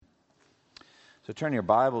So turn your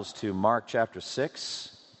Bibles to Mark chapter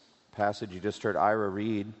 6, passage you just heard Ira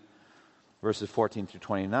read, verses 14 through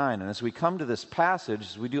 29. And as we come to this passage,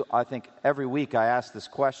 as we do, I think every week I ask this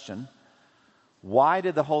question: why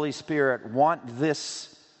did the Holy Spirit want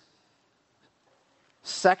this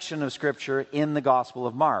section of Scripture in the Gospel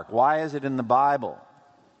of Mark? Why is it in the Bible?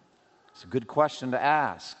 It's a good question to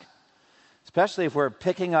ask, especially if we're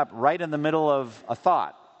picking up right in the middle of a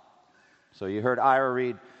thought. So you heard Ira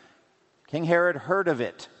read, King Herod heard of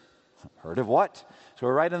it. Heard of what? So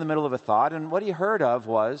we're right in the middle of a thought, and what he heard of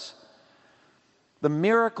was the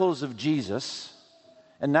miracles of Jesus,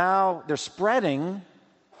 and now they're spreading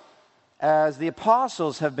as the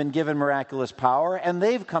apostles have been given miraculous power, and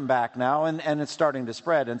they've come back now, and it's starting to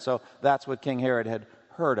spread. And so that's what King Herod had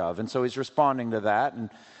heard of. And so he's responding to that,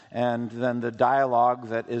 and then the dialogue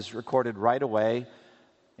that is recorded right away,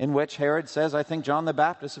 in which Herod says, I think John the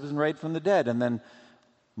Baptist has been raised from the dead. And then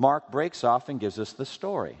Mark breaks off and gives us the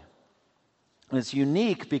story. And it's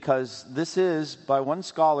unique because this is, by one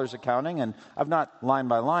scholar's accounting, and I've not line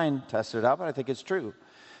by line tested it out, but I think it's true,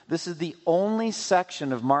 this is the only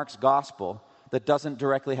section of Mark's gospel that doesn't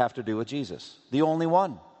directly have to do with Jesus. The only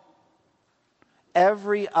one.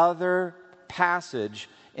 Every other passage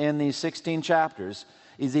in these 16 chapters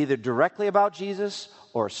is either directly about Jesus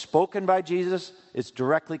or spoken by Jesus. It's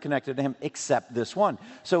directly connected to him, except this one.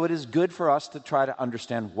 So it is good for us to try to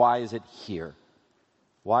understand, why is it here?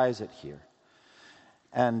 Why is it here?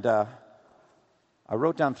 And I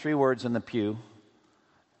wrote down 3 words in the pew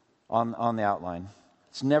on the outline.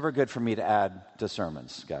 It's never good for me to add to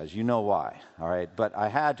sermons, guys. You know why, all right? But I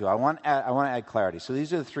had to. I want to add clarity. So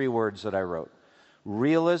these are the 3 words that I wrote: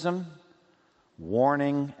 realism,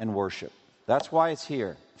 warning, and worship. That's why it's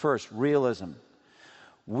here. First, realism.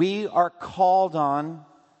 We are called on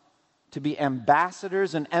to be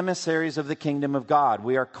ambassadors and emissaries of the kingdom of God.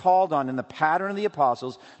 We are called on, in the pattern of the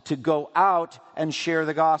apostles, to go out and share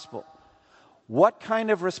the gospel. What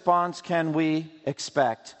kind of response can we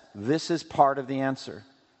expect? This is part of the answer.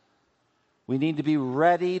 We need to be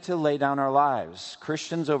ready to lay down our lives.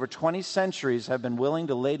 Christians over 20 centuries have been willing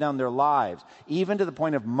to lay down their lives, even to the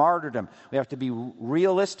point of martyrdom. We have to be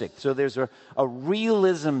realistic. So there's a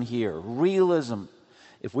realism here. Realism.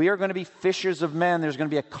 If we are going to be fishers of men, there's going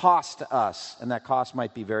to be a cost to us, and that cost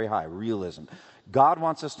might be very high. Realism. God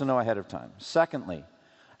wants us to know ahead of time. Secondly,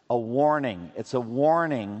 a warning. It's a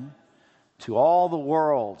warning to all the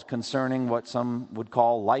world concerning what some would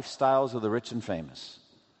call lifestyles of the rich and famous.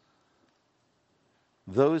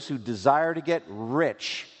 Those who desire to get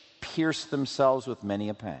rich pierce themselves with many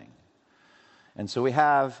a pang. And so we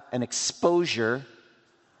have an exposure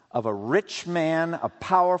of a rich man, a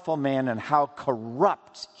powerful man, and how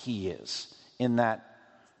corrupt he is in that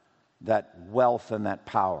wealth and that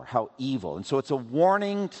power, how evil. And so it's a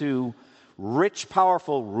warning to rich,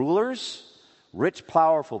 powerful rulers, rich,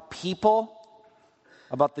 powerful people,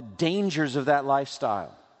 about the dangers of that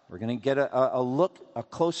lifestyle. We're going to get a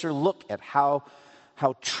closer look at how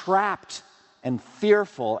trapped and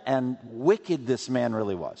fearful and wicked this man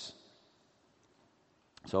really was.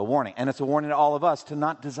 So a warning. And it's a warning to all of us to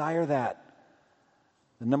not desire that.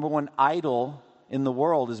 The number one idol in the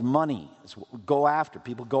world is money. It's what we go after.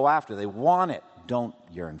 People go after. They want it. Don't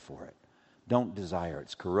yearn for it. Don't desire it.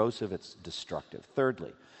 It's corrosive. It's destructive.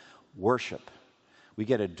 Thirdly, worship. We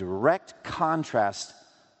get a direct contrast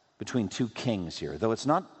between 2 kings here. Though it's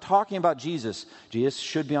not talking about Jesus, Jesus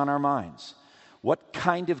should be on our minds. What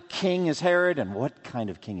kind of king is Herod, and what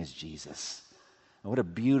kind of king is Jesus? And what a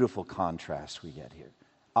beautiful contrast we get here.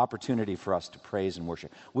 Opportunity for us to praise and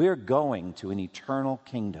worship. We are going to an eternal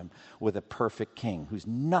kingdom with a perfect king who's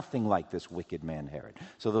nothing like this wicked man Herod.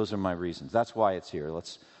 So those are my reasons. That's why it's here.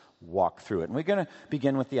 Let's walk through it. And we're going to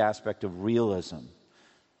begin with the aspect of realism.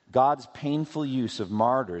 God's painful use of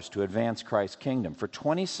martyrs to advance Christ's kingdom. For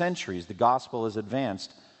 20 centuries, the gospel is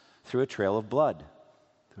advanced through a trail of blood.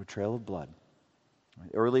 Through a trail of blood.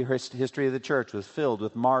 The early history of the church was filled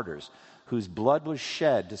with martyrs whose blood was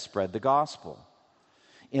shed to spread the gospel.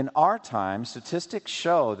 In our time, statistics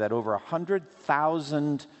show that over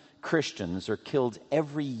 100,000 Christians are killed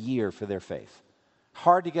every year for their faith.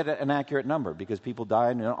 Hard to get an accurate number because people die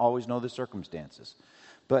and you don't always know the circumstances.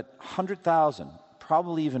 But 100,000,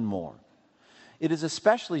 probably even more. It is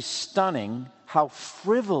especially stunning how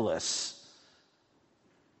frivolous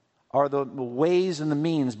are the ways and the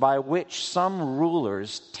means by which some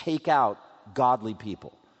rulers take out godly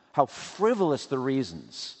people. How frivolous the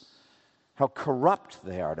reasons. How corrupt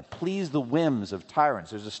they are to please the whims of tyrants.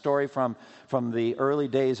 There's a story from the early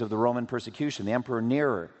days of the Roman persecution. The Emperor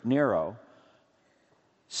Nero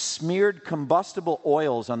smeared combustible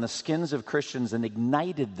oils on the skins of Christians and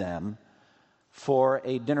ignited them for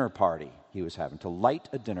a dinner party he was having, to light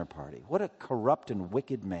a dinner party. What a corrupt and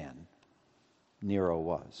wicked man Nero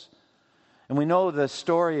was. And we know the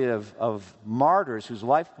story of martyrs whose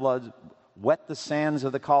lifeblood wet the sands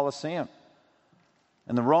of the Colosseum.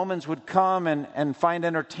 And the Romans would come and find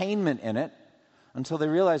entertainment in it until they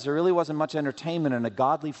realized there really wasn't much entertainment in a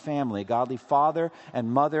godly family, a godly father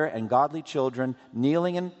and mother and godly children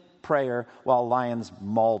kneeling in prayer while lions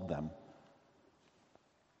mauled them.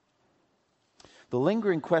 The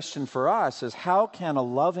lingering question for us is, how can a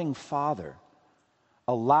loving father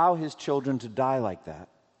allow his children to die like that?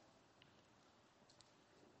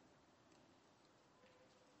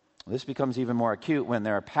 This becomes even more acute when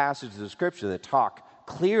there are passages of Scripture that talk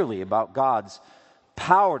clearly about God's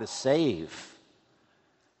power to save,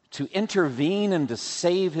 to intervene and to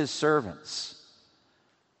save his servants.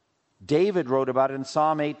 David wrote about it in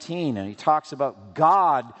Psalm 18, and he talks about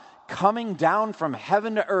God coming down from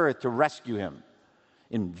heaven to earth to rescue him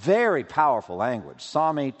in very powerful language.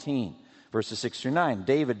 Psalm 18, verses 6 through 9.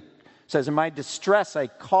 David says, "In my distress I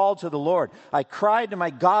called to the Lord. I cried to my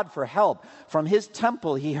God for help. From his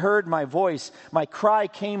temple he heard my voice. My cry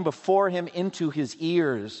came before him into his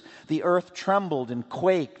ears. The earth trembled and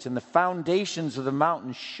quaked, and the foundations of the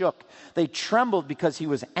mountains shook. They trembled because he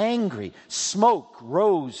was angry. Smoke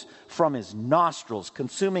rose from his nostrils.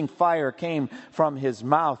 Consuming fire came from his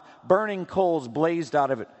mouth. Burning coals blazed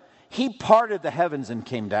out of it. He parted the heavens and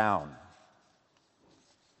came down."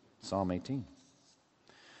 Psalm 18.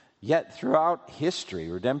 Yet throughout history,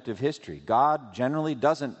 redemptive history, God generally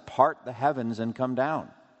doesn't part the heavens and come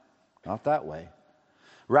down. Not that way.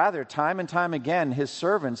 Rather, time and time again, his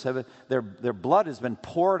servants have their blood has been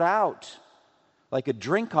poured out like a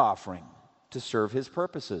drink offering to serve his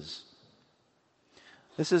purposes.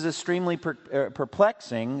 This is extremely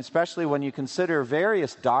perplexing, especially when you consider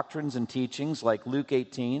various doctrines and teachings like Luke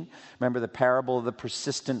 18. Remember the parable of the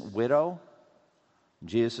persistent widow?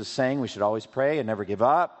 Jesus is saying we should always pray and never give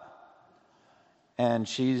up. And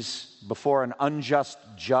she's before an unjust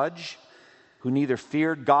judge who neither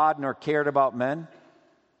feared God nor cared about men.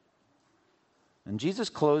 And Jesus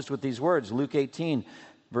closed with these words, Luke 18,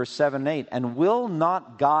 verse 7 and 8. "And will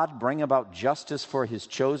not God bring about justice for his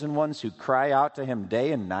chosen ones who cry out to him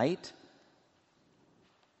day and night?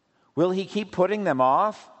 Will he keep putting them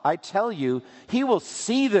off? I tell you, he will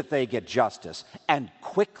see that they get justice, and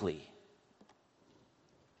quickly."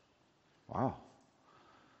 Wow.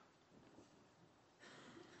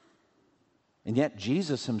 And yet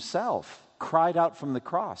Jesus himself cried out from the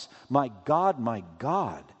cross, my God,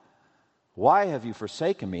 why have you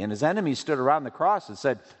forsaken me?" And his enemies stood around the cross and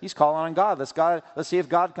said, "He's calling on God. Let's see if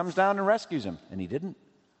God comes down and rescues him." And he didn't.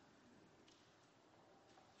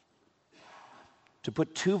 To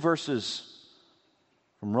put two verses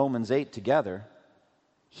from Romans 8 together,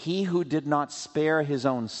 he who did not spare his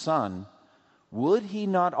own son, would he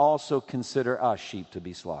not also consider us sheep to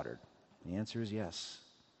be slaughtered? The answer is yes.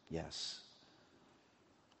 Yes.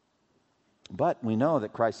 But we know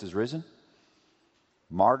that Christ is risen.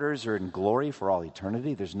 Martyrs are in glory for all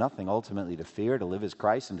eternity. There's nothing ultimately to fear. To live as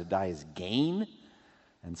Christ and to die is gain.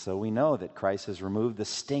 And so we know that Christ has removed the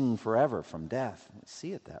sting forever from death. We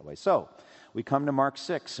see it that way. So we come to Mark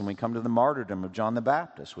 6 and we come to the martyrdom of John the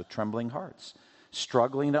Baptist with trembling hearts,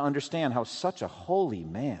 struggling to understand how such a holy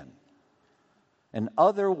man, an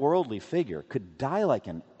otherworldly figure, could die like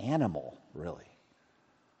an animal, really.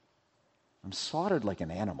 I'm slaughtered like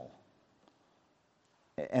an animal.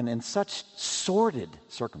 And in such sordid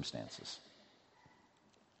circumstances.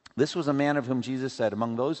 This was a man of whom Jesus said,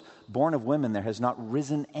 "Among those born of women, there has not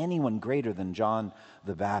risen anyone greater than John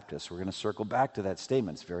the Baptist." We're going to circle back to that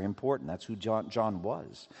statement. It's very important. That's who John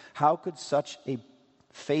was. How could such a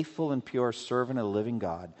faithful and pure servant of the living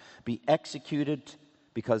God be executed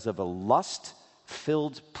because of a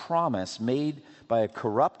lust-filled promise made by a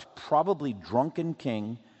corrupt, probably drunken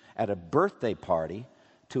king at a birthday party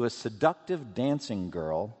to a seductive dancing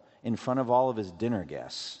girl in front of all of his dinner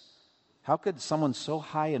guests? How could someone so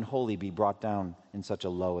high and holy be brought down in such a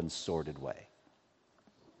low and sordid way?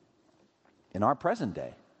 In our present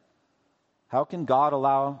day, how can God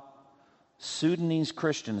allow Sudanese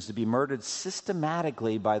Christians to be murdered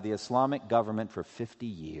systematically by the Islamic government for 50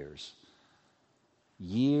 years?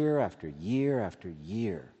 Year after year after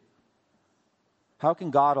year. How can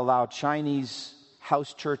God allow Chinese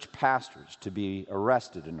house church pastors to be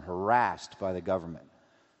arrested and harassed by the government,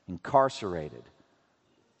 incarcerated,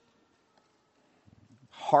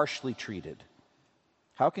 harshly treated?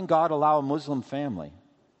 How can God allow a Muslim family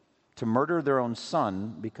to murder their own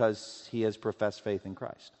son because he has professed faith in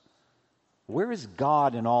Christ? Where is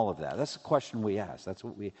God in all of that? That's the question we ask. That's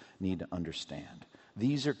what we need to understand.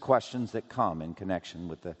 These are questions that come in connection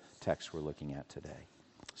with the text we're looking at today.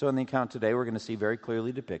 So in the account today, we're going to see very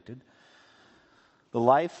clearly depicted the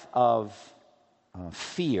life of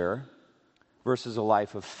fear versus a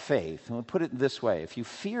life of faith. And we'll put it this way. If you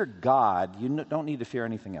fear God, you don't need to fear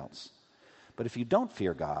anything else. But if you don't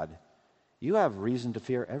fear God, you have reason to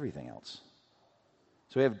fear everything else.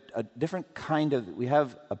 So we have a different kind of, we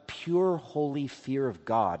have a pure, holy fear of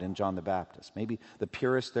God in John the Baptist. Maybe the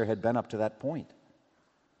purest there had been up to that point.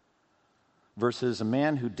 Versus a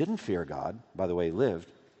man who didn't fear God, by the way he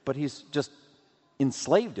lived, but he's just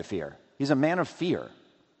enslaved to fear. He's a man of fear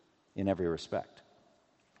in every respect.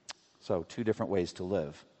 So, two different ways to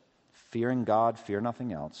live. Fearing God, fear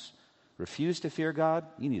nothing else. Refuse to fear God,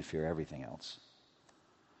 you need to fear everything else.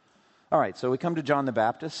 All right, so we come to John the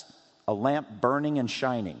Baptist, a lamp burning and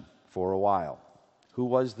shining for a while. Who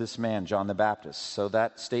was this man, John the Baptist? So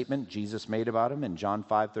that statement Jesus made about him in John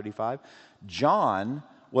 5:35. John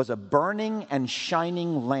was a burning and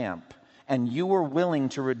shining lamp, and you were willing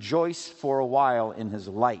to rejoice for a while in his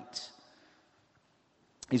light.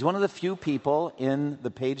 He's one of the few people in the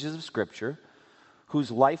pages of Scripture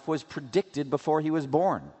whose life was predicted before he was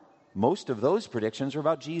born. Most of those predictions are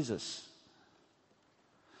about Jesus.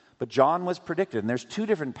 But John was predicted, and there's two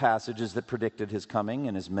different passages that predicted his coming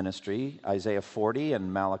and his ministry, Isaiah 40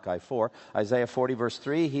 and Malachi 4. Isaiah 40, verse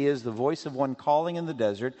 3, he is the voice of one calling in the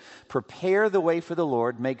desert, prepare the way for the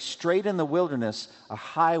Lord, make straight in the wilderness a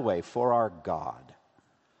highway for our God.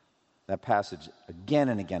 That passage again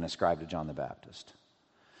and again ascribed to John the Baptist.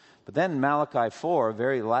 But then Malachi 4,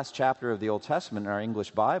 very last chapter of the Old Testament in our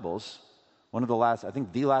English Bibles, one of the last, I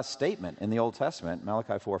think the last statement in the Old Testament,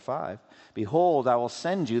 Malachi 4:5. Behold, I will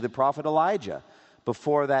send you the prophet Elijah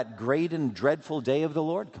before that great and dreadful day of the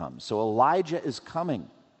Lord comes. So Elijah is coming.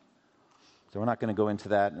 So we're not going to go into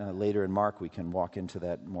that later in Mark. We can walk into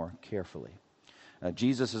that more carefully.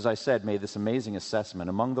 Jesus, as I said, made this amazing assessment.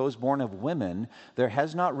 Among those born of women, there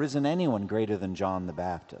has not risen anyone greater than John the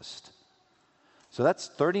Baptist. So that's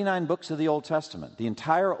 39 books of the Old Testament. The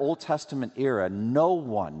entire Old Testament era,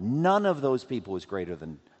 none of those people was greater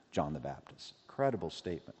than John the Baptist. Incredible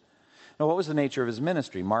statement. Now, what was the nature of his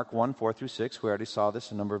ministry? Mark 1, 4 through 6, we already saw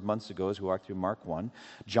this a number of months ago as we walked through Mark 1.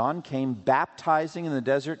 John came baptizing in the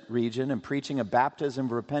desert region and preaching a baptism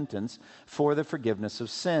of repentance for the forgiveness of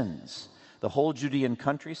sins. The whole Judean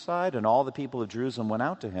countryside and all the people of Jerusalem went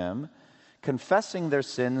out to him. Confessing their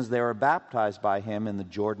sins, they were baptized by him in the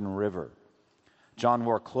Jordan River. John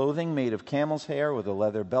wore clothing made of camel's hair with a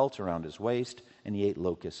leather belt around his waist, and he ate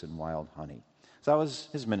locusts and wild honey. So that was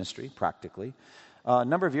his ministry, practically. A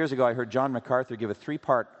number of years ago, I heard John MacArthur give a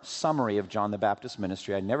 3-part summary of John the Baptist's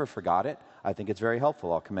ministry. I never forgot it. I think it's very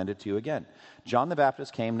helpful. I'll commend it to you again. John the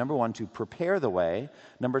Baptist came, number 1, to prepare the way.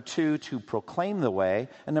 Number 2, to proclaim the way.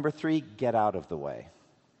 And number 3, get out of the way.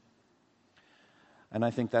 And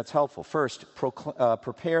I think that's helpful. First,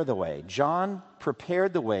 prepare the way. John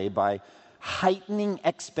prepared the way by heightening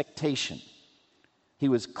expectation. He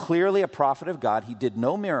was clearly a prophet of God. He did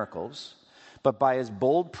no miracles, but by his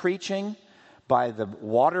bold preaching, by the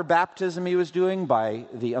water baptism he was doing, by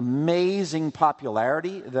the amazing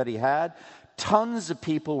popularity that he had, tons of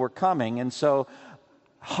people were coming, and so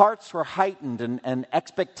hearts were heightened and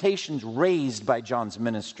expectations raised by John's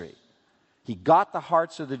ministry. He got the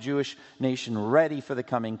hearts of the Jewish nation ready for the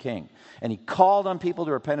coming king. And he called on people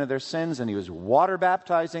to repent of their sins, and he was water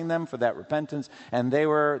baptizing them for that repentance, and there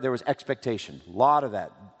was expectation, a lot of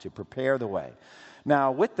that, to prepare the way.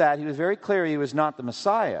 Now, with that, he was very clear he was not the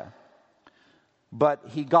Messiah, but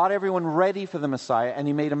he got everyone ready for the Messiah, and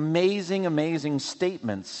he made amazing, amazing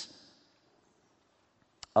statements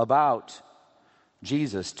about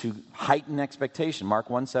Jesus to heighten expectation. Mark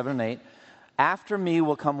 1, 7 and 8. After me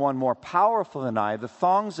will come one more powerful than I, the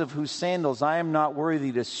thongs of whose sandals I am not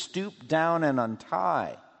worthy to stoop down and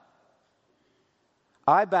untie.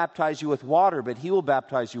 I baptize you with water, but he will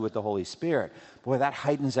baptize you with the Holy Spirit. Boy, that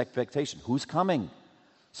heightens expectation. Who's coming?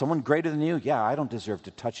 Someone greater than you? Yeah, I don't deserve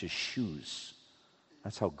to touch his shoes.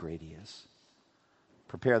 That's how great he is.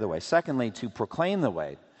 Prepare the way. Secondly, to proclaim the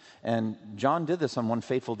way. And John did this on one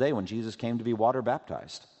fateful day when Jesus came to be water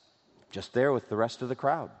baptized. Just there with the rest of the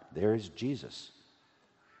crowd. There is Jesus.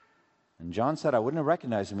 And John said, I wouldn't have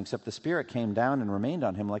recognized him except the Spirit came down and remained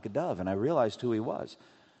on him like a dove, and I realized who he was.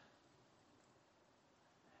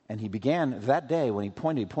 And he began that day when he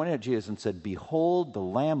pointed at Jesus and said, Behold the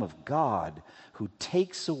Lamb of God who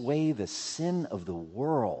takes away the sin of the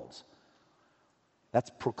world.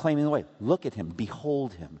 That's proclaiming the way. Look at him.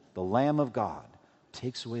 Behold him. The Lamb of God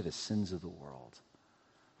takes away the sins of the world.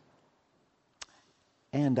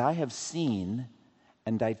 And I have seen,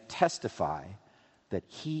 and I testify, that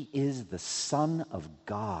he is the Son of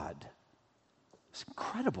God. It's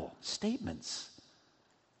incredible statements.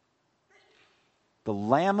 The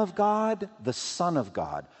Lamb of God, the Son of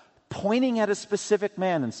God, pointing at a specific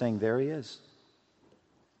man and saying, there he is.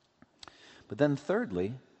 But then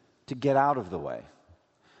thirdly, to get out of the way.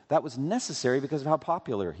 That was necessary because of how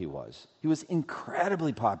popular he was. He was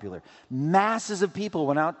incredibly popular. Masses of people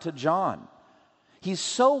went out to John. He's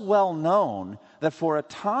so well known that for a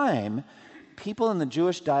time, people in the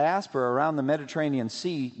Jewish diaspora around the Mediterranean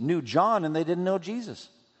Sea knew John and they didn't know Jesus.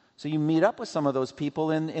 So you meet up with some of those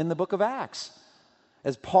people in the book of Acts.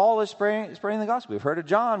 As Paul is spreading the gospel, we've heard of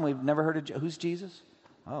John, we've never heard of who's Jesus?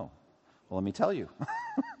 Oh, well, let me tell you.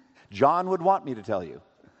 John would want me to tell you.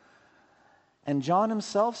 And John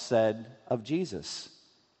himself said of Jesus,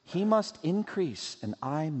 he must increase and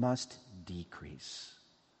I must decrease.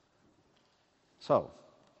 So,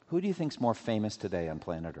 who do you think's more famous today on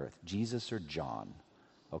planet Earth, Jesus or John?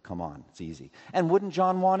 Oh, come on, it's easy. And wouldn't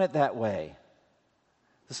John want it that way?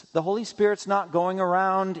 The Holy Spirit's not going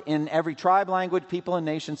around in every tribe, language, people, and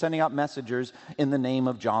nation sending out messengers in the name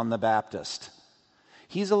of John the Baptist.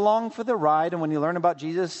 He's along for the ride, and when you learn about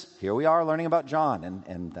Jesus, here we are learning about John,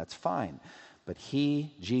 and that's fine. But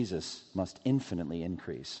he, Jesus, must infinitely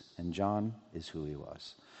increase, and John is who he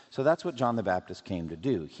was. So that's what John the Baptist came to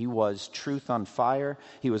do. He was truth on fire.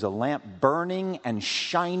 He was a lamp burning and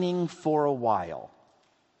shining for a while.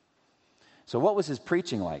 So what was his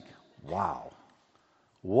preaching like? Wow.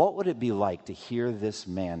 What would it be like to hear this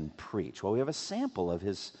man preach? Well, we have a sample of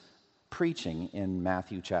his preaching in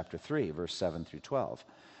Matthew chapter 3, verse 7 through 12.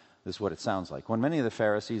 This is what it sounds like. When many of the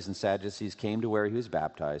Pharisees and Sadducees came to where he was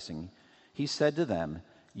baptizing, he said to them,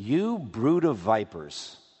 "You brood of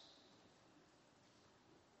vipers,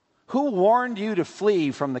 who warned you to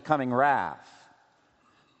flee from the coming wrath?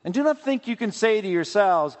 And do not think you can say to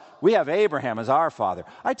yourselves, we have Abraham as our father.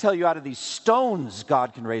 I tell you, out of these stones,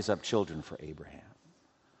 God can raise up children for Abraham.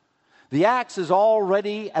 The axe is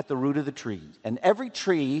already at the root of the tree, and every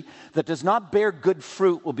tree that does not bear good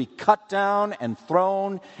fruit will be cut down and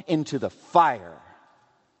thrown into the fire.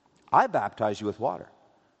 I baptize you with water,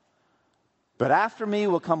 but after me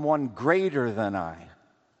will come one greater than I,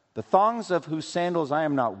 the thongs of whose sandals I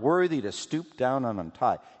am not worthy to stoop down and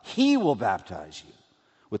untie. He will baptize you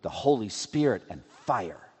with the Holy Spirit and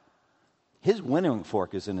fire. His winnowing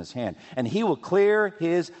fork is in his hand, and he will clear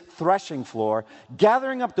his threshing floor,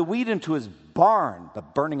 gathering up the wheat into his barn,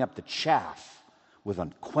 but burning up the chaff with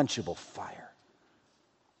unquenchable fire."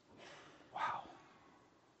 Wow.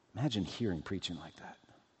 Imagine hearing preaching like that.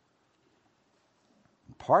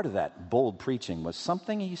 Part of that bold preaching was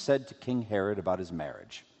something he said to King Herod about his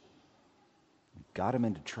marriage. It got him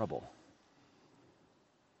into trouble.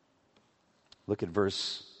 Look at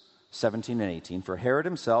verse 17 and 18. For Herod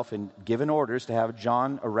himself had given orders to have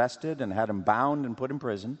John arrested and had him bound and put in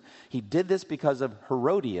prison. He did this because of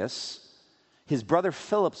Herodias, his brother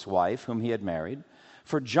Philip's wife, whom he had married.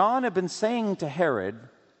 For John had been saying to Herod,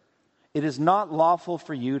 "It is not lawful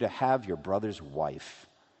for you to have your brother's wife."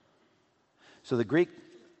 So the Greek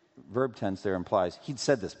verb tense there implies he'd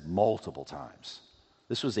said this multiple times.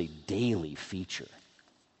 This was a daily feature.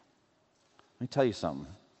 Let me tell you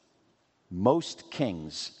something. Most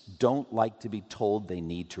kings don't like to be told they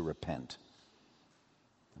need to repent.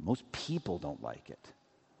 Most people don't like it.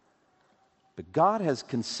 But God has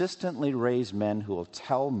consistently raised men who will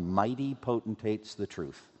tell mighty potentates the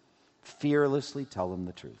truth. Fearlessly tell them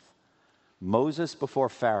the truth. Moses before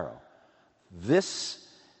Pharaoh. This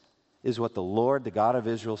is what the Lord, the God of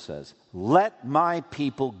Israel, says. Let my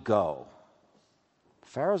people go.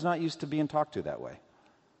 Pharaoh's not used to being talked to that way.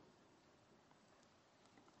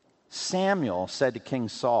 Samuel said to King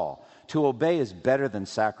Saul, "To obey is better than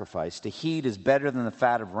sacrifice. To heed is better than the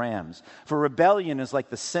fat of rams. For rebellion is like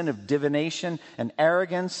the sin of divination, and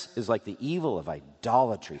arrogance is like the evil of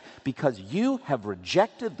idolatry. Because you have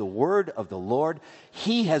rejected the word of the Lord,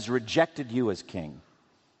 he has rejected you as king."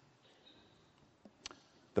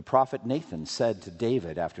 The prophet Nathan said to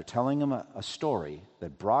David, after telling him a story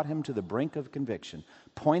that brought him to the brink of conviction,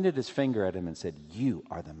 pointed his finger at him and said, "You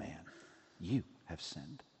are the man. You have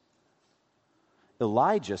sinned."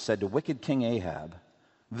 Elijah said to wicked King Ahab,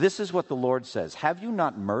 "This is what the Lord says. Have you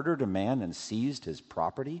not murdered a man and seized his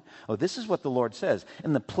property?" Oh, this is what the Lord says.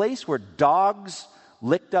 In the place where dogs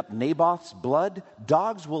licked up Naboth's blood,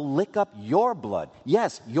 dogs will lick up your blood.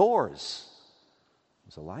 Yes, yours. It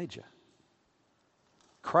was Elijah.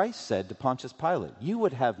 Christ said to Pontius Pilate, "You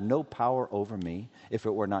would have no power over me if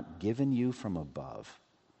it were not given you from above."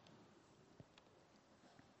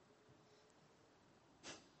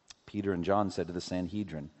 Peter and John said to the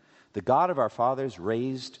Sanhedrin, The God of our fathers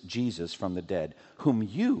raised Jesus from the dead, whom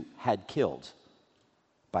you had killed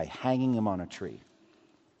by hanging him on a tree.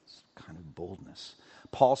 It's kind of boldness.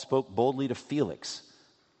 Paul spoke boldly to Felix,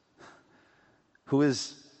 who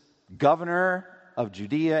is governor of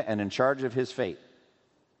Judea and in charge of his fate.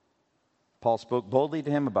 Paul spoke boldly to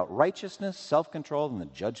him about righteousness, self-control, and the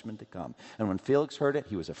judgment to come. And when Felix heard it,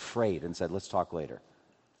 he was afraid and said, let's talk later.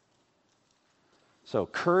 So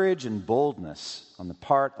courage and boldness on the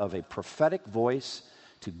part of a prophetic voice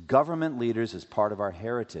to government leaders is part of our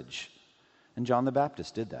heritage. And John the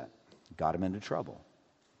Baptist did that. Got him into trouble.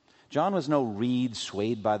 John was no reed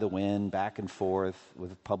swayed by the wind back and forth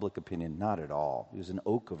with public opinion. Not at all. He was an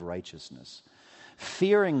oak of righteousness.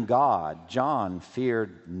 Fearing God, John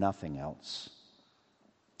feared nothing else.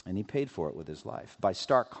 And he paid for it with his life. By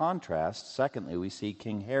stark contrast, secondly, we see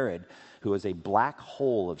King Herod, who was a black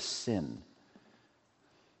hole of sin.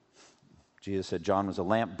 Jesus said John was a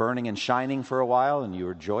lamp burning and shining for a while, and you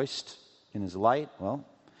rejoiced in his light. Well,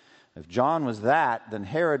 if John was that, then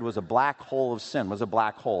Herod was a black hole of sin. What is a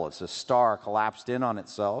black hole? It's a star collapsed in on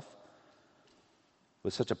itself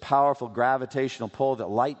with such a powerful gravitational pull that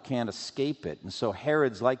light can't escape it. And so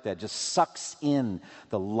Herod's like that, just sucks in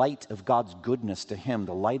the light of God's goodness to him,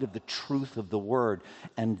 the light of the truth of the word,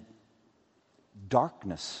 and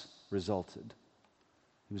darkness resulted.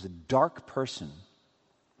 He was a dark person.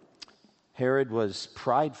 Herod was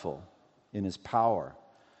prideful in his power.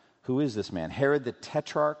 Who is this man? Herod the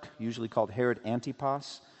Tetrarch, usually called Herod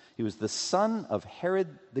Antipas. He was the son of Herod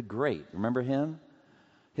the Great. Remember him?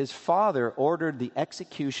 His father ordered the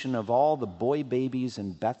execution of all the boy babies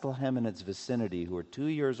in Bethlehem and its vicinity who were 2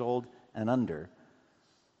 years old and under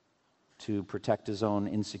to protect his own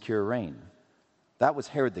insecure reign. That was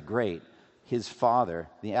Herod the Great. His father,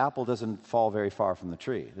 the apple doesn't fall very far from the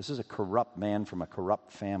tree. This is a corrupt man from a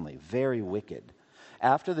corrupt family, very wicked.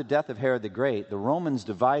 After the death of Herod the Great, the Romans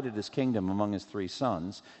divided his kingdom among his 3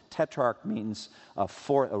 sons. Tetrarch means a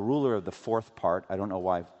ruler of the fourth part. I don't know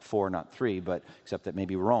why 4, not 3, but except that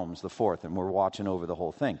maybe Rome's the fourth, and we're watching over the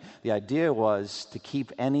whole thing. The idea was to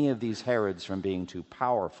keep any of these Herods from being too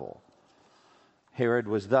powerful. Herod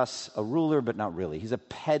was thus a ruler, but not really. He's a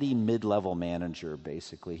petty mid-level manager,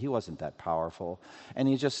 basically. He wasn't that powerful. And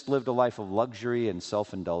he just lived a life of luxury and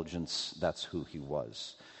self-indulgence. That's who he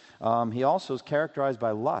was. He also is characterized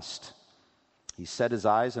by lust. He set his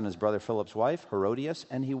eyes on his brother Philip's wife, Herodias,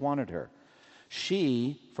 and he wanted her.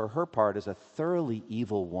 She, for her part, is a thoroughly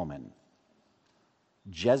evil woman.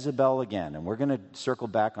 Jezebel again, and we're going to circle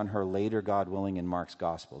back on her later, God willing, in Mark's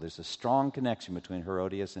gospel. There's a strong connection between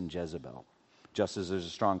Herodias and Jezebel, just as there's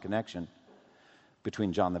a strong connection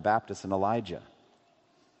between John the Baptist and Elijah.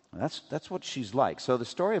 That's what she's like. So the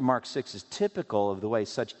story of Mark 6 is typical of the way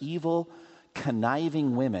such evil,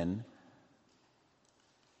 conniving women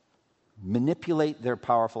manipulate their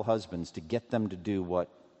powerful husbands to get them to do what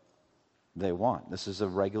they want. This is a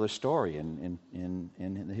regular story in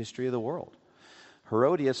the history of the world.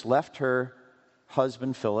 Herodias left her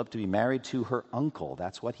husband Philip to be married to her uncle.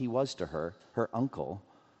 That's what he was to her uncle,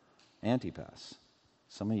 Antipas.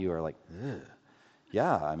 Some of you are like, ugh.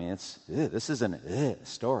 Yeah, I mean, this is an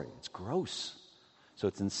story. It's gross. So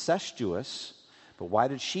it's incestuous, but why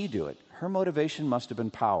did she do it? Her motivation must have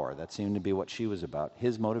been power. That seemed to be what she was about.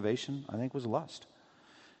 His motivation, I think, was lust.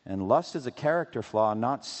 And lust is a character flaw,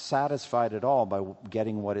 not satisfied at all by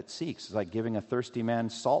getting what it seeks. It's like giving a thirsty man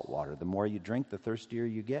salt water. The more you drink, the thirstier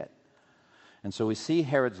you get. And so we see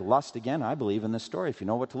Herod's lust again, I believe, in this story. If you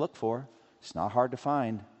know what to look for, it's not hard to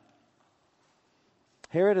find.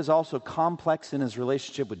 Herod is also complex in his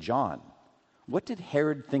relationship with John. What did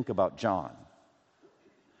Herod think about John?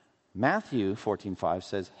 Matthew 14:5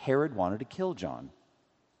 says Herod wanted to kill John.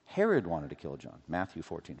 Herod wanted to kill John. Matthew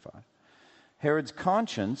 14:5. Herod's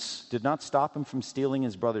conscience did not stop him from stealing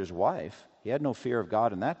his brother's wife. He had no fear of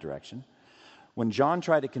God in that direction. When John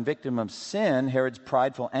tried to convict him of sin, Herod's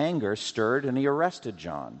prideful anger stirred and he arrested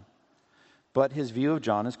John. But his view of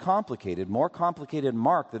John is complicated, more complicated in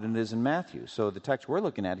Mark than it is in Matthew. So the text we're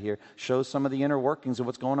looking at here shows some of the inner workings of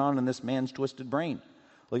what's going on in this man's twisted brain.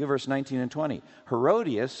 Look at verse 19 and 20.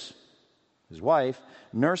 Herodias, his wife,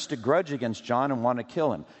 nursed a grudge against John and wanted to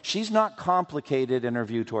kill him. She's not complicated in her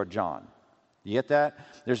view toward John. You get that?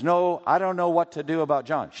 There's no, I don't know what to do about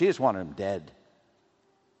John. She just wanted him dead.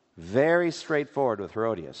 Very straightforward with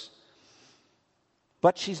Herodias.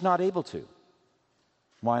 But she's not able to.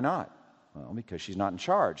 Why not? Well, because she's not in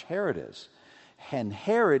charge. Herod is. And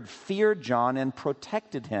Herod feared John and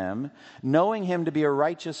protected him, knowing him to be a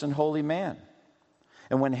righteous and holy man.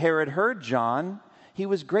 And when Herod heard John, he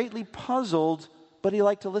was greatly puzzled, but he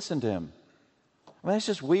liked to listen to him. I mean, that's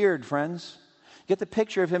just weird, friends. Get the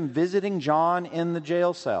picture of him visiting John in the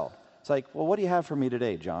jail cell. It's like, well, what do you have for me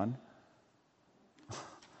today, John?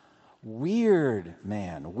 Weird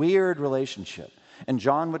man, weird relationship. And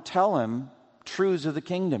John would tell him truths of the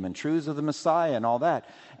kingdom and truths of the Messiah and all that.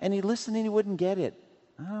 And he listened and he wouldn't get it.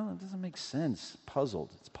 Oh, it doesn't make sense. Puzzled.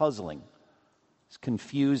 It's puzzling. It's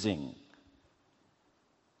confusing.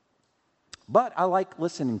 But I like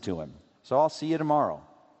listening to him. So I'll see you tomorrow.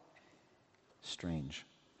 Strange.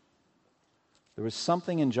 There was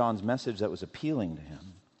something in John's message that was appealing to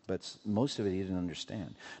him, but most of it he didn't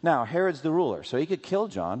understand. Now, Herod's the ruler, so he could kill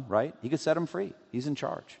John, right? He could set him free. He's in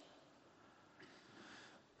charge.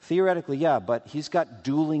 Theoretically, yeah, but he's got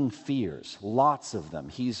dueling fears, lots of them.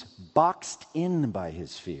 He's boxed in by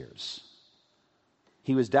his fears.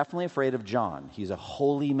 He was definitely afraid of John. He's a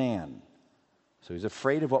holy man, so he's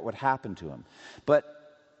afraid of what would happen to him. But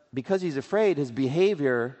because he's afraid, his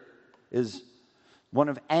behavior is one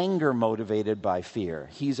of anger motivated by fear.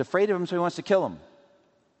 He's afraid of him, so he wants to kill him.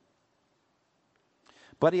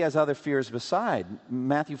 But he has other fears beside.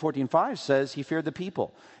 Matthew 14:5 says he feared the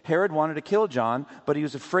people. Herod wanted to kill John, but he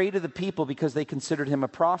was afraid of the people because they considered him a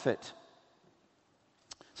prophet.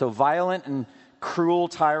 So violent and cruel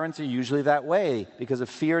tyrants are usually that way because of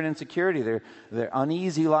fear and insecurity. Their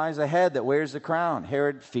uneasy lies ahead that wears the crown.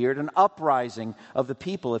 Herod feared an uprising of the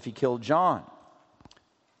people if he killed John.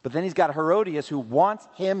 But then he's got Herodias who wants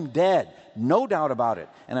him dead. No doubt about it.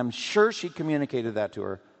 And I'm sure she communicated that to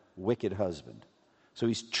her wicked husband. So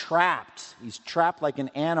he's trapped. He's trapped like an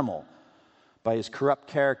animal by his corrupt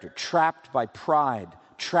character, trapped by pride,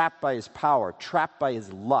 trapped by his power, trapped by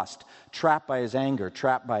his lust, trapped by his anger,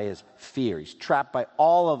 trapped by his fear. He's trapped by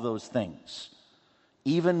all of those things,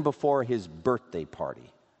 even before his birthday party.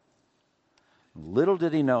 Little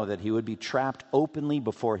did he know that he would be trapped openly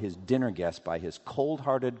before his dinner guests by his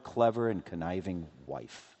cold-hearted, clever, and conniving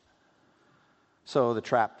wife. So the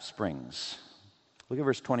trap springs. Look at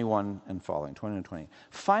verse 21 and following, 20 and 20.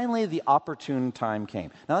 Finally, the opportune time came.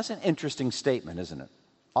 Now, that's an interesting statement, isn't it?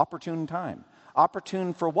 Opportune time.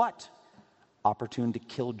 Opportune for what? Opportune to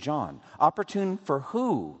kill John. Opportune for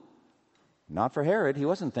who? Not for Herod. He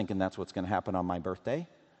wasn't thinking that's what's going to happen on my birthday.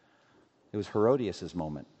 It was Herodias'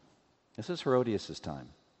 moment. This is Herodias' time.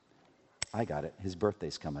 I got it. His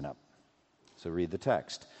birthday's coming up. So read the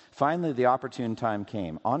text. Finally, the opportune time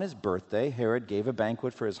came. On his birthday, Herod gave a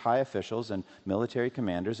banquet for his high officials and military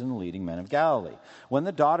commanders and the leading men of Galilee. When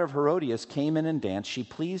the daughter of Herodias came in and danced, she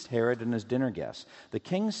pleased Herod and his dinner guests. The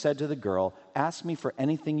king said to the girl, "Ask me for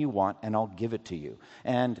anything you want, and I'll give it to you."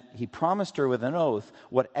 And he promised her with an oath,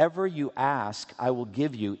 "Whatever you ask, I will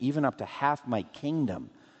give you, even up to half my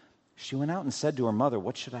kingdom." She went out and said to her mother,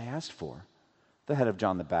 "What should I ask for?" "The head of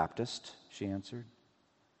John the Baptist," she answered.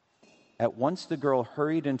 At once the girl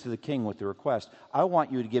hurried into the king with the request, "I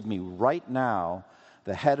want you to give me right now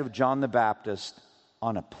the head of John the Baptist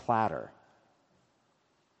on a platter."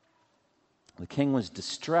 The king was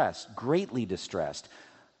distressed, greatly distressed.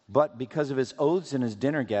 But because of his oaths and his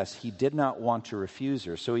dinner guests, he did not want to refuse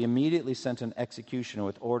her. So he immediately sent an executioner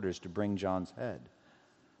with orders to bring John's head.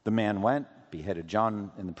 The man went, beheaded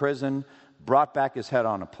John in the prison, brought back his head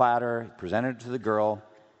on a platter, presented it to the girl,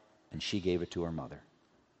 and she gave it to her mother.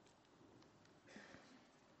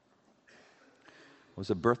 It was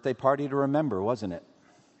a birthday party to remember, wasn't it?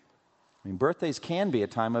 I mean, birthdays can be a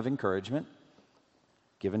time of encouragement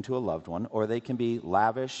given to a loved one, or they can be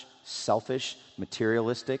lavish, selfish,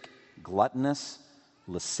 materialistic, gluttonous,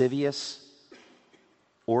 lascivious,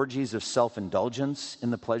 orgies of self-indulgence in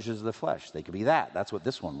the pleasures of the flesh. They could be that. That's what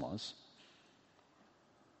this one was.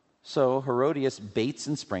 So Herodias baits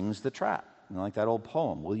and springs the trap. And like that old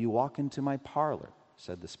poem, "Will you walk into my parlor?"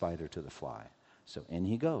 said the spider to the fly. So in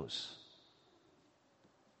he goes.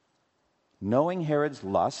 Knowing Herod's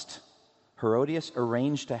lust, Herodias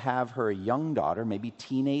arranged to have her young daughter, maybe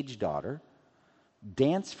teenage daughter,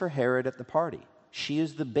 dance for Herod at the party. She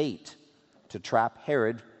is the bait to trap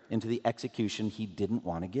Herod into the execution he didn't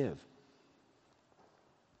want to give.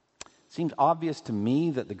 It seemed obvious to me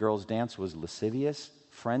that the girl's dance was lascivious.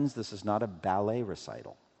 Friends, this is not a ballet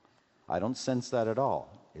recital. I don't sense that at all.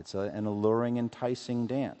 It's an alluring, enticing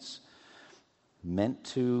dance meant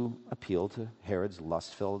to appeal to Herod's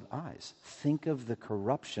lust-filled eyes. Think of the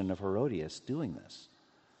corruption of Herodias doing this.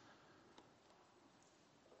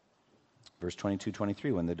 Verse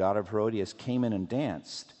 22-23, when the daughter of Herodias came in and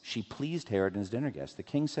danced, she pleased Herod and his dinner guests. The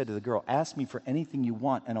king said to the girl, "Ask me for anything you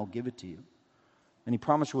want, and I'll give it to you." And he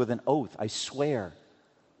promised her with an oath, "I swear,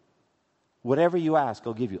 whatever you ask,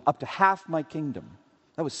 I'll give you, up to half my kingdom."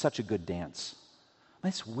 That was such a good dance.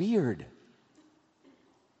 That's weird.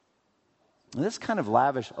 And this kind of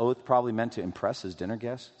lavish oath probably meant to impress his dinner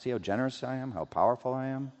guests. See how generous I am, how powerful I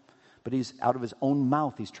am? But he's out of his own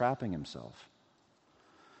mouth, he's trapping himself.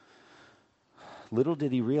 Little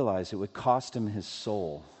did he realize it would cost him his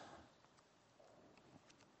soul,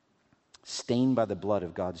 stained by the blood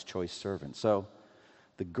of God's choice servant. So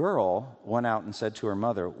the girl went out and said to her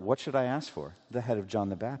mother, "What should I ask for?" "The head of John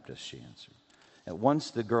the Baptist," she answered. At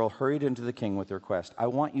once the girl hurried into the king with the request, "I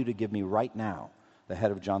want you to give me right now the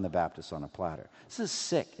head of John the Baptist on a platter." This is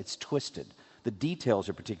sick. It's twisted. The details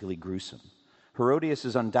are particularly gruesome. Herodias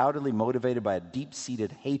is undoubtedly motivated by a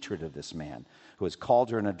deep-seated hatred of this man who has called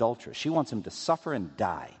her an adulteress. She wants him to suffer and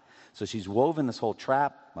die. So she's woven this whole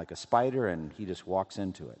trap like a spider, and he just walks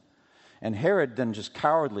into it. And Herod then just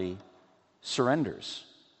cowardly surrenders.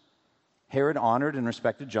 Herod honored and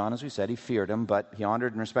respected John, as we said. He feared him, but he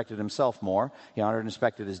honored and respected himself more. He honored and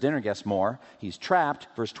respected his dinner guests more. He's trapped.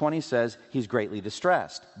 Verse 20 says he's greatly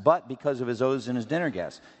distressed. But because of his oaths and his dinner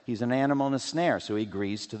guests, he's an animal in a snare, so he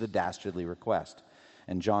agrees to the dastardly request.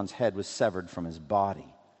 And John's head was severed from his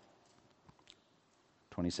body.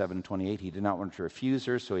 27 and 28, he did not want to refuse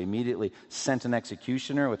her, so he immediately sent an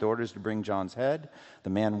executioner with orders to bring John's head. The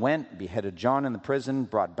man went, beheaded John in the prison,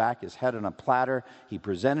 brought back his head on a platter. He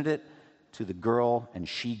presented it to the girl, and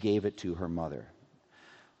she gave it to her mother.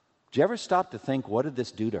 Do you ever stop to think, what did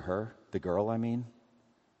this do to her? The girl, I mean.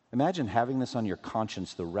 Imagine having this on your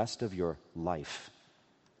conscience the rest of your life.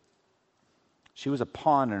 She was a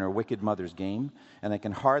pawn in her wicked mother's game, and I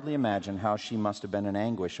can hardly imagine how she must have been in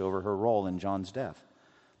anguish over her role in John's death.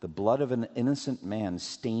 The blood of an innocent man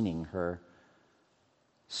staining her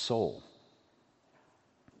soul.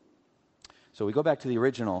 So we go back to the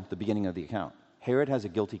original, the beginning of the account. Herod has a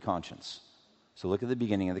guilty conscience. So look at the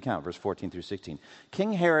beginning of the account, verse 14 through 16.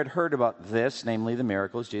 King Herod heard about this, namely the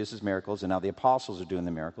miracles, Jesus' miracles, and now the apostles are doing the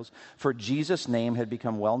miracles. For Jesus' name had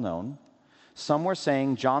become well known. Some were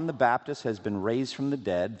saying John the Baptist has been raised from the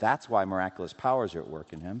dead. That's why miraculous powers are at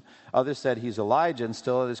work in him. Others said he's Elijah, and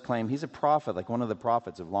still others claim he's a prophet, like one of the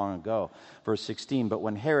prophets of long ago. Verse 16, but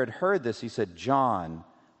when Herod heard this, he said, John,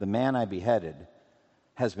 the man I beheaded,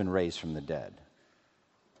 has been raised from the dead.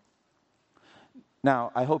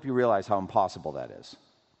 Now, I hope you realize how impossible that is.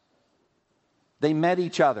 They met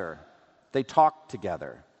each other. They talked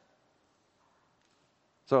together.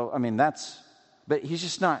 So, I mean, but he's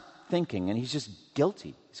just not thinking, and he's just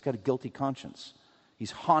guilty. He's got a guilty conscience.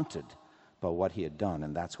 He's haunted by what he had done,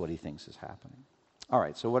 and that's what he thinks is happening. All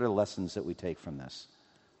right, so what are the lessons that we take from this?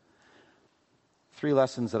 3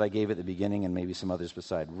 lessons that I gave at the beginning, and maybe some others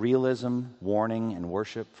beside. Realism, warning, and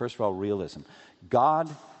worship. First of all, realism.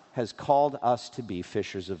 God has called us to be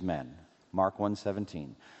fishers of men. Mark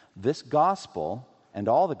 1:17. This gospel, and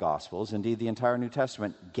all the gospels, indeed the entire New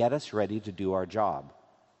Testament, get us ready to do our job.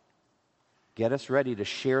 Get us ready to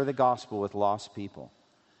share the gospel with lost people.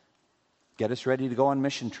 Get us ready to go on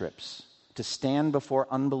mission trips, to stand before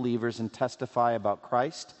unbelievers and testify about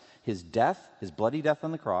Christ, his death, his bloody death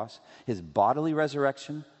on the cross, his bodily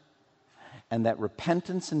resurrection, and that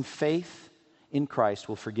repentance and faith in Christ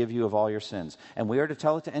will forgive you of all your sins. And we are to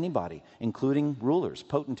tell it to anybody, including rulers,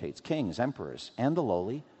 potentates, kings, emperors, and the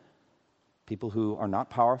lowly, people who are not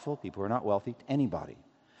powerful, people who are not wealthy, anybody.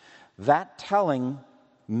 That telling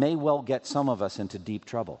may well get some of us into deep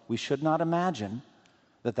trouble. We should not imagine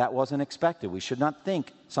that that wasn't expected. We should not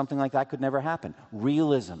think something like that could never happen.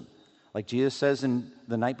 Realism. Like Jesus says in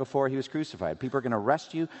the night before he was crucified, people are going to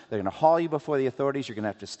arrest you, they're going to haul you before the authorities, you're going to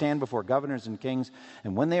have to stand before governors and kings,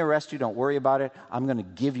 and when they arrest you, don't worry about it, I'm going to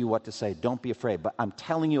give you what to say, don't be afraid, but I'm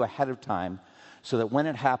telling you ahead of time so that when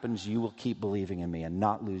it happens, you will keep believing in me and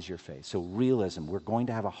not lose your faith. So realism, we're going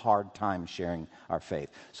to have a hard time sharing our faith.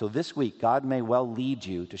 So this week, God may well lead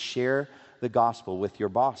you to share the gospel with your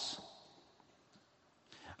boss.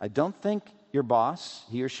 I don't think your boss,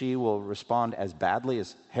 he or she, will respond as badly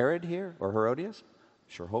as Herod here or Herodias.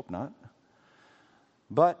 Sure hope not.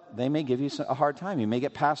 But they may give you a hard time. You may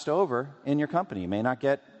get passed over in your company. You may not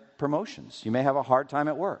get promotions. You may have a hard time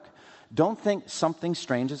at work. Don't think something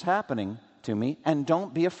strange is happening to me, and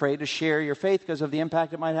don't be afraid to share your faith because of the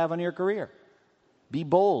impact it might have on your career. Be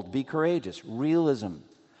bold, be courageous. Realism.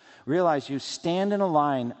 Realize you stand in a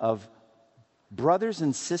line of brothers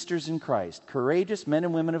and sisters in Christ, courageous men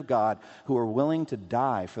and women of God who are willing to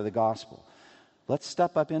die for the gospel. Let's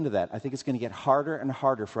step up into that. I think it's going to get harder and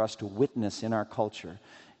harder for us to witness in our culture,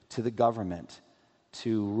 to the government,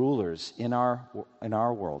 to rulers in our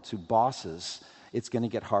world, to bosses. It's going to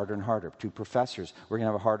get harder and harder. To professors, we're going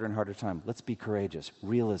to have a harder and harder time. Let's be courageous.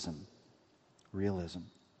 Realism. Realism.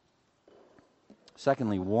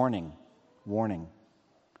 Secondly, warning. Warning.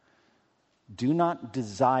 Do not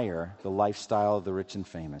desire the lifestyle of the rich and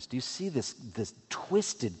famous. Do you see this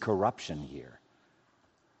twisted corruption here?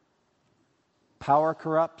 Power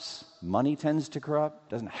corrupts. Money tends to corrupt.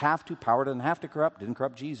 Doesn't have to. Power doesn't have to corrupt. Didn't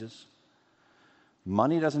corrupt Jesus.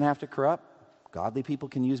 Money doesn't have to corrupt. Godly people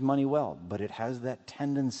can use money well, but it has that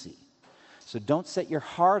tendency. So don't set your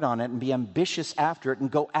heart on it and be ambitious after it and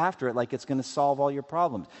go after it like it's going to solve all your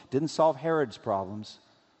problems. Didn't solve Herod's problems.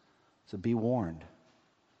 So be warned.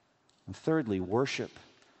 And thirdly, worship.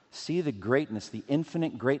 See the greatness, the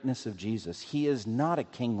infinite greatness of Jesus. He is not a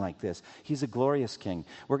king like this. He's a glorious king.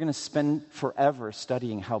 We're going to spend forever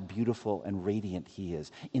studying how beautiful and radiant he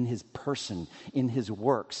is. In his person, in his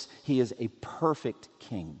works, he is a perfect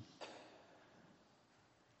king.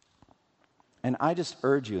 And I just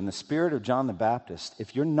urge you, in the spirit of John the Baptist,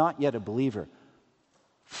 if you're not yet a believer,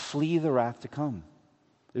 flee the wrath to come.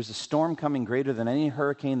 There's a storm coming greater than any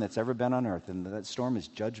hurricane that's ever been on earth, and that storm is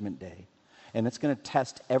Judgment Day. And it's going to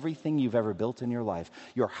test everything you've ever built in your life.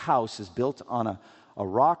 Your house is built on a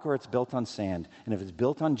rock or it's built on sand. And if it's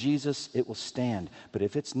built on Jesus, it will stand. But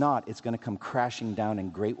if it's not, it's going to come crashing down,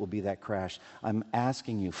 and great will be that crash. I'm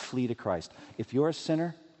asking you, flee to Christ. If you're a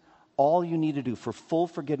sinner, all you need to do for full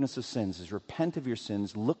forgiveness of sins is repent of your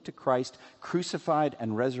sins, look to Christ, crucified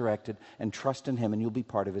and resurrected, and trust in him, and you'll be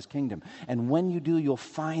part of his kingdom. And when you do, you'll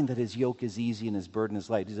find that his yoke is easy and his burden is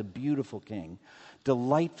light. He's a beautiful king,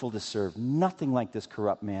 delightful to serve, nothing like this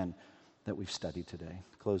corrupt man that we've studied today.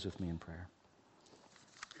 Close with me in prayer.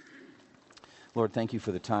 Lord, thank you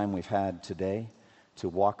for the time we've had today to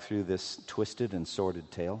walk through this twisted and sordid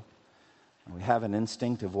tale. And we have an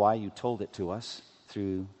instinct of why you told it to us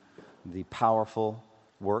through the powerful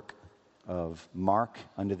work of Mark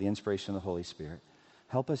under the inspiration of the Holy Spirit.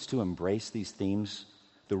 Help us to embrace these themes,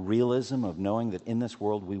 the realism of knowing that in this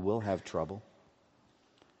world we will have trouble,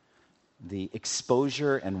 the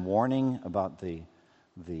exposure and warning about the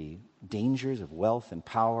dangers of wealth and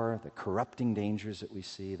power, the corrupting dangers that we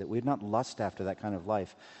see, that we'd not lust after that kind of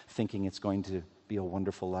life, thinking it's going to be a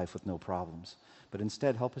wonderful life with no problems. But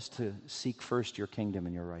instead, help us to seek first your kingdom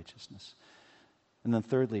and your righteousness. And then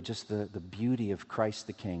thirdly, just the beauty of Christ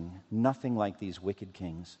the King. Nothing like these wicked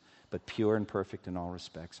kings, but pure and perfect in all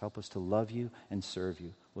respects. Help us to love you and serve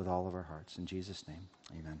you with all of our hearts. In Jesus' name,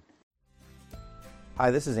 amen.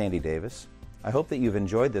 Hi, this is Andy Davis. I hope that you've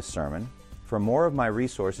enjoyed this sermon. For more of my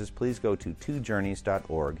resources, please go to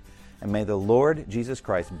twojourneys.org, and may the Lord Jesus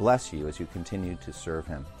Christ bless you as you continue to serve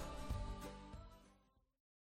him.